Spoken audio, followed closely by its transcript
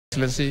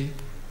Excellency,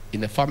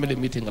 in a family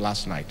meeting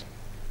last night,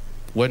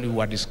 when we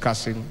were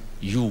discussing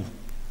you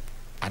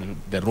and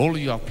the role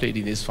you have played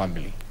in this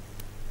family,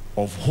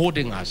 of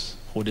holding us,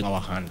 holding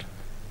our hand,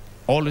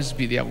 always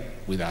be there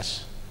with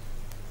us,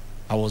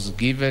 I was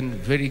given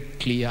very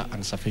clear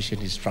and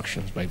sufficient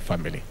instructions by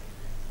family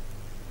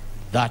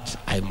that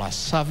I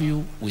must serve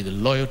you with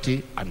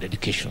loyalty and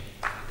dedication.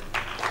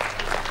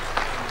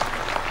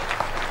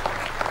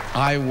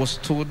 I was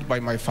told by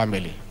my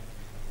family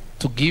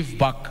to give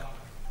back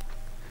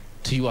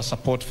to your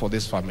support for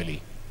this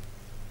family,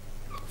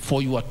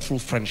 for your true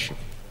friendship,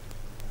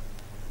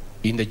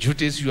 in the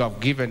duties you have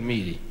given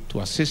me to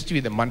assist you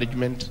in the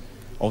management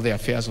of the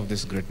affairs of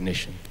this great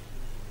nation.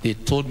 They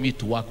told me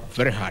to work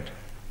very hard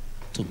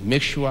to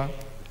make sure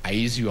I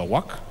ease your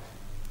work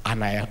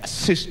and I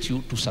assist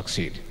you to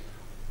succeed.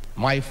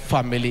 My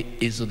family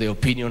is of the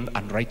opinion,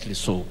 and rightly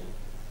so,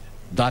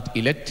 that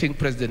electing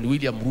President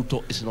William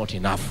Ruto is not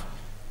enough.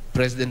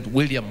 President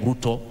William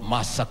Ruto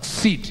must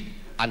succeed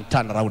and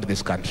turn around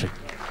this country.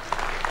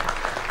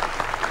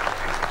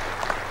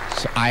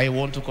 So I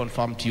want to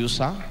confirm to you,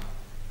 sir,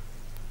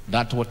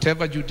 that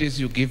whatever duties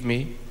you give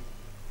me,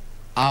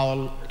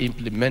 I'll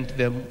implement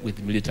them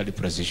with military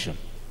precision.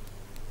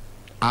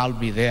 I'll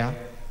be there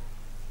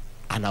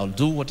and I'll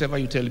do whatever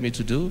you tell me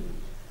to do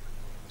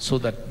so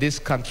that this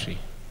country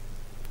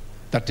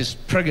that is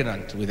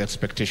pregnant with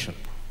expectation,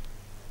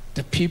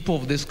 the people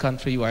of this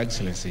country, Your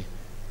Excellency,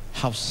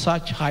 have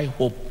such high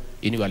hope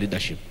in your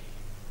leadership.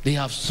 They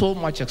have so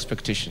much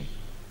expectation.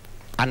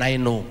 And I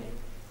know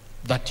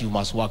that you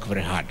must work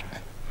very hard.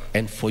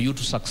 And for you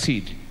to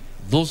succeed,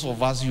 those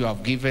of us you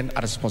have given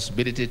a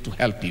responsibility to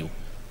help you,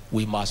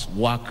 we must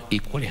work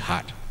equally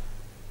hard.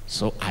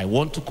 So I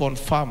want to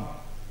confirm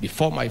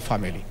before my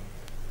family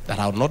that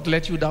I will not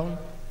let you down.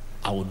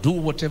 I will do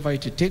whatever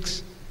it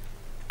takes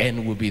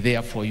and will be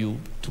there for you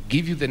to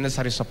give you the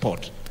necessary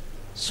support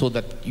so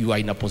that you are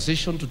in a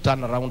position to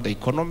turn around the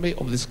economy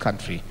of this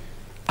country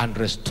and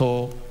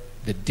restore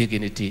the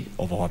dignity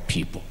of our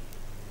people.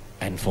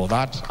 And for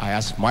that, I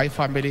ask my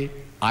family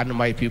and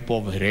my people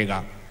of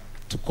Rigathi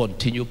to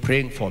continue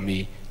praying for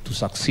me to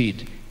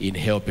succeed in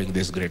helping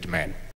this great man.